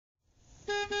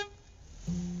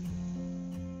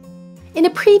In a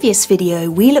previous video,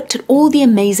 we looked at all the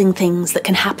amazing things that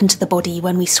can happen to the body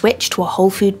when we switch to a whole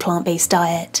food plant-based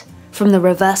diet. From the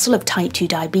reversal of type 2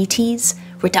 diabetes,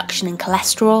 reduction in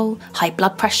cholesterol, high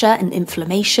blood pressure and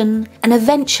inflammation, and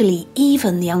eventually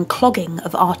even the unclogging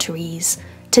of arteries,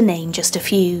 to name just a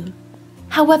few.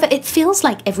 However, it feels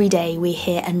like every day we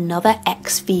hear another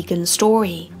ex-vegan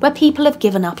story, where people have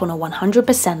given up on a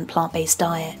 100% plant-based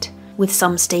diet, with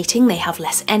some stating they have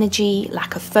less energy,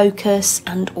 lack of focus,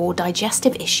 and/or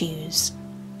digestive issues.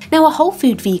 Now, a whole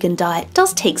food vegan diet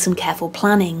does take some careful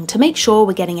planning to make sure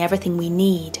we're getting everything we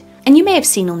need. And you may have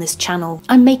seen on this channel,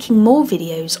 I'm making more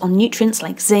videos on nutrients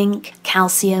like zinc,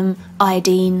 calcium,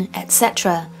 iodine,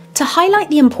 etc., to highlight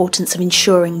the importance of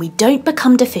ensuring we don't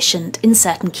become deficient in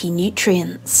certain key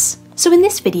nutrients. So in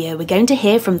this video, we're going to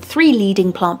hear from 3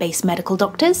 leading plant-based medical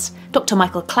doctors, Dr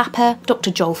Michael Klaper, Dr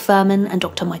Joel Furhman, and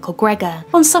Dr Michael Greger,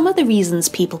 on some of the reasons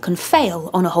people can fail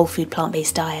on a whole food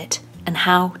plant-based diet, and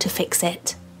how to fix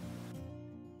it.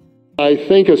 I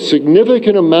think a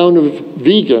significant amount of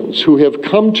vegans who have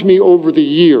come to me over the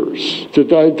years said,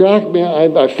 Doc,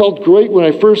 man, I felt great when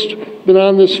I first been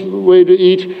on this way to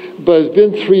eat, but it's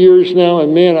been 3 years now,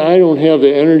 and man, I don't have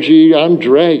the energy. I'm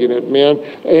dragging it, man.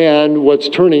 And what's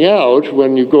turning out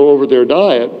when you go over their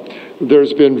diet,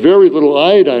 there's been very little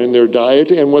iodine in their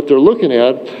diet, and what they're looking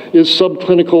at is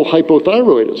subclinical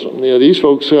hypothyroidism. You know, these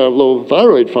folks have low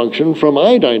thyroid function from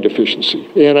iodine deficiency.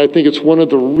 And I think it's one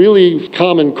of the really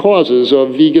common causes of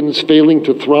vegans failing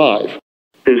to thrive.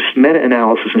 There's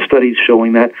meta-analysis and studies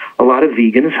showing that a lot of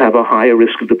vegans have a higher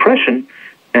risk of depression,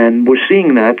 and we're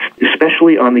seeing that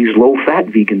especially on these low-fat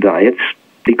vegan diets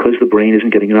because the brain isn't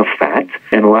getting enough fat.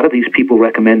 And a lot of these people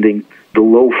recommending the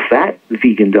low-fat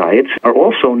vegan diets are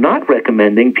also not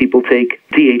recommending people take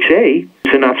DHA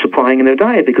to not supplying in their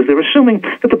diet because they're assuming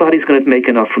that the body's going to make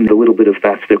enough from the little bit of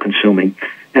fats they're consuming.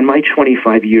 And my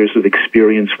 25 years of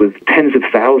experience with tens of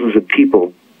thousands of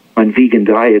people on vegan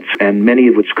diets, and many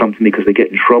of which come to me because they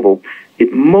get in trouble,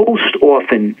 it most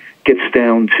often gets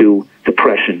down to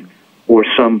depression or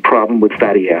some problem with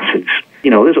fatty acids.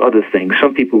 You know, there's other things.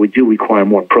 Some people do require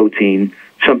more protein.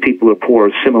 Some people are poor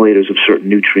assimilators of certain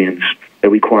nutrients that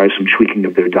require some tweaking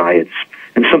of their diets.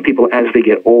 And some people, as they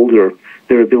get older,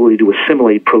 their ability to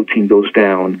assimilate protein goes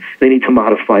down. They need to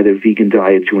modify their vegan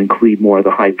diet to include more of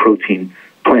the high-protein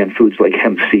plant foods like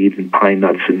hemp seeds and pine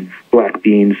nuts and black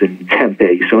beans and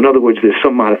tempeh. So in other words, there's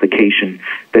some modification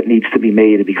that needs to be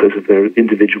made because of their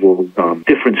individual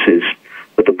differences.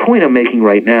 But the point I'm making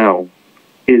right now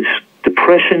is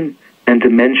depression and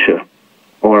dementia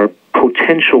are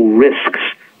potential risks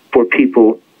for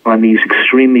people on these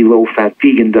extremely low-fat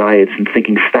vegan diets and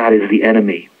thinking fat is the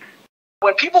enemy.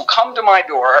 When people come to my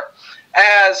door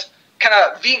as kind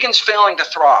of vegans failing to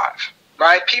thrive,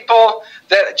 right? People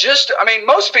that just, I mean,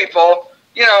 most people,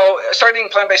 you know, start eating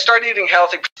plant-based, start eating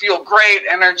healthy, feel great,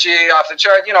 energy off the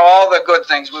chart, you know, all the good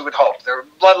things we would hope. Their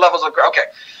blood levels look great. Okay.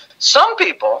 Some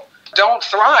people don't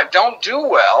thrive, don't do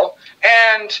well,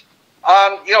 and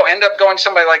you know, end up going to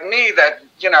somebody like me that,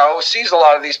 you know, sees a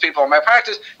lot of these people in my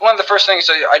practice. One of the first things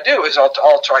I do is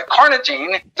I'll try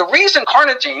carnitine. The reason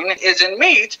carnitine is in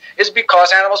meat is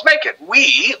because animals make it.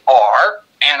 We are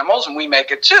animals and we make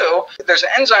it too. There's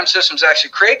enzyme systems that actually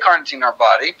create carnitine in our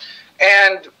body,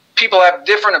 and people have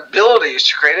different abilities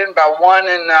to create it. About 1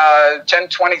 in 10,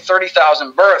 20,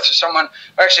 30,000 births, someone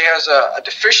who actually has a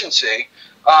deficiency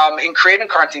in creating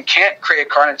carnitine can't create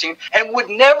carnitine and would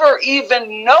never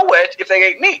even know it if they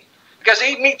ate meat. Because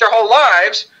they eat meat their whole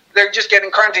lives, they're just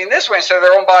getting carnitine this way instead of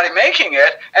their own body making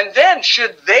it. And then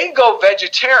should they go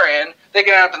vegetarian, they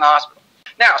can end up in the hospital.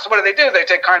 Now, so what do? They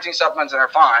take carnitine supplements and they're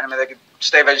fine. I mean, they could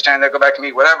stay vegetarian, they'll go back to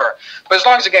meat, whatever. But as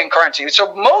long as they're getting carnitine.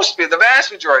 So most people, the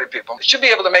vast majority of people, should be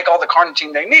able to make all the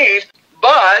carnitine they need,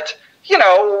 but you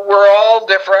know, we're all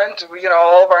different. You know,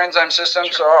 all of our enzyme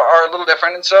systems are a little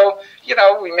different. And so, you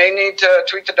know, we may need to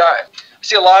tweak the diet. I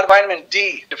see a lot of vitamin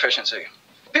D deficiency.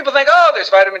 People think, oh, there's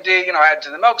vitamin D, you know, add to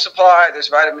the milk supply, there's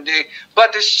vitamin D.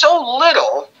 But there's so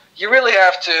little, you really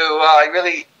have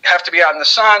to be out in the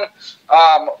sun,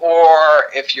 or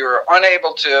if you're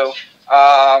unable to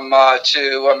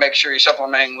make sure you're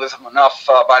supplementing with enough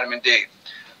vitamin D.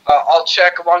 I'll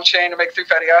check long-chain omega-3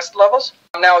 fatty acid levels.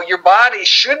 Now, your body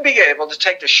should be able to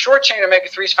take the short-chain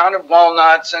omega-3s found in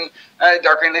walnuts and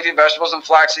dark green leafy vegetables and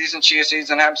flax seeds and chia seeds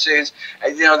and hemp seeds,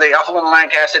 you know, the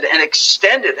alpha-linolenic acid, and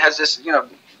extend it. Has this, you know,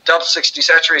 delta-6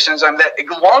 desaturase enzyme that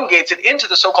elongates it into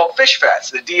the so-called fish fats,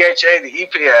 the DHA, the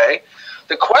EPA.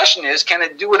 The question is, can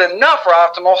it do it enough for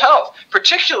optimal health?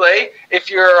 Particularly if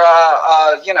you're,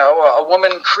 you know, a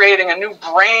woman creating a new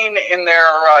brain in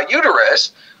their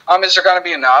uterus. Is there going to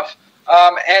be enough?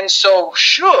 And so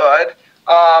should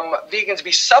vegans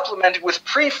be supplemented with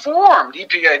preformed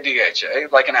EPA DHA,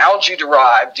 like an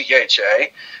algae-derived DHA,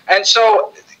 and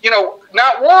so,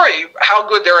 not worry how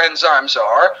good their enzymes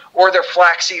are or their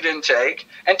flaxseed intake,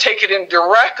 and take it in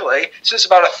directly, since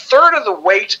about a third of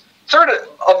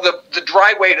the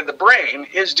dry weight of the brain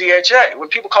is DHA. When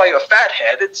people call you a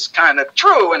fathead, it's kind of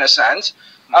true in a sense.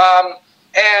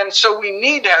 And so we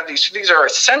need to have these are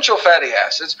essential fatty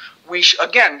acids. We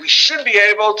should be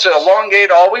able to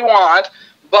elongate all we want,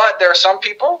 but there are some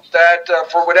people that,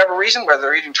 for whatever reason, whether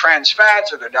they're eating trans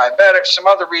fats or they're diabetic, some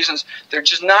other reasons, they're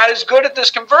just not as good at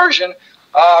this conversion.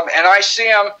 And I see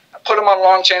them, put them on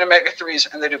long-chain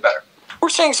omega-3s, and they do better. We're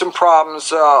seeing some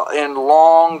problems in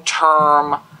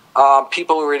long-term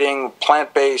people who are eating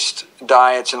plant-based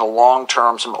diets in the long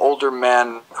term, some older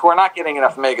men who are not getting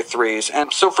enough omega-3s.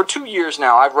 And so for 2 years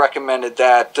now, I've recommended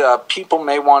that people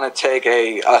may want to take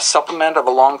a supplement of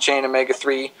a long-chain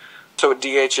omega-3, so a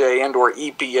DHA and or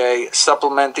EPA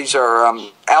supplement. These are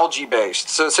algae-based,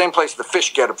 so the same place the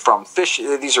fish get it from. Fish,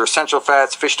 these are essential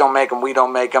fats. Fish don't make them, we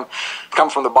don't make them. Come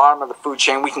from the bottom of the food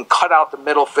chain. We can cut out the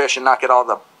middle fish and not get all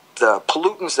the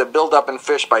pollutants that build up in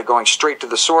fish by going straight to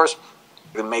the source.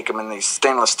 We can make them in these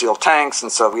stainless steel tanks,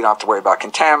 and so we don't have to worry about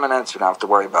contaminants, we don't have to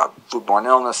worry about foodborne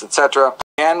illness, etc.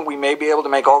 And we may be able to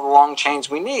make all the long chains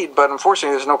we need, but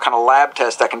unfortunately there's no kind of lab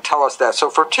test that can tell us that. So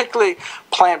for particularly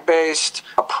plant-based,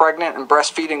 pregnant and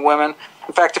breastfeeding women,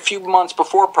 in fact, a few months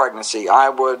before pregnancy, I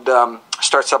would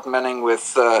start supplementing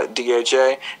with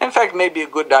DHA. In fact, it may be a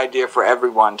good idea for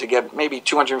everyone to get maybe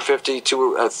 250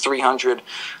 to 300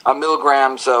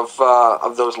 milligrams of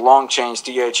those long chains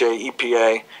DHA,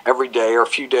 EPA every day or a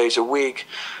few days a week.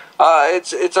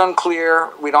 It's unclear.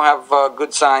 We don't have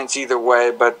good science either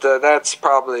way, but that's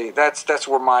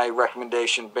where my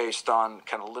recommendation based on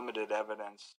kind of limited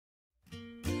evidence.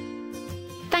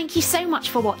 Thank you so much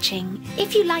for watching.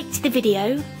 If you liked the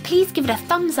video, please give it a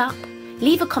thumbs up,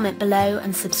 leave a comment below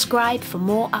and subscribe for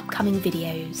more upcoming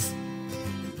videos.